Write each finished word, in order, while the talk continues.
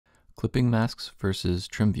Clipping masks versus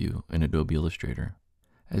trim view in Adobe Illustrator.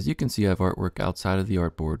 As you can see, I have artwork outside of the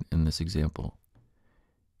artboard in this example.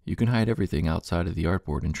 You can hide everything outside of the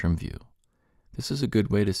artboard in trim view. This is a good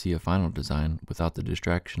way to see a final design without the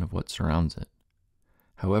distraction of what surrounds it.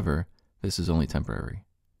 However, this is only temporary.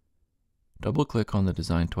 Double-click on the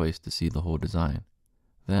design twice to see the whole design.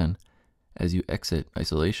 Then, as you exit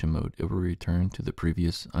isolation mode, it will return to the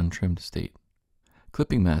previous untrimmed state.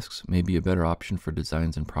 Clipping masks may be a better option for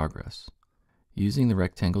designs in progress. Using the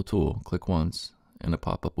rectangle tool, click once, and a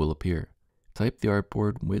pop-up will appear. Type the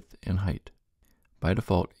artboard width and height. By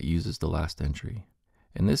default, it uses the last entry.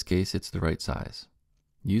 In this case, it's the right size.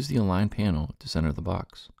 Use the Align panel to center the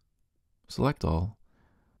box. Select all.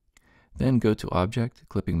 Then go to Object,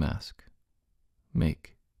 Clipping Mask.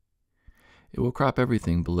 Make. It will crop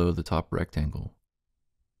everything below the top rectangle.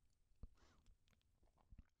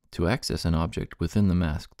 To access an object within the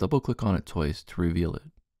mask, double-click on it twice to reveal it.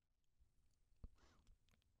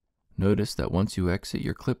 Notice that once you exit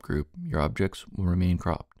your clip group, your objects will remain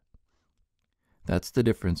cropped. That's the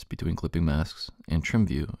difference between clipping masks and trim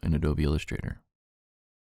view in Adobe Illustrator.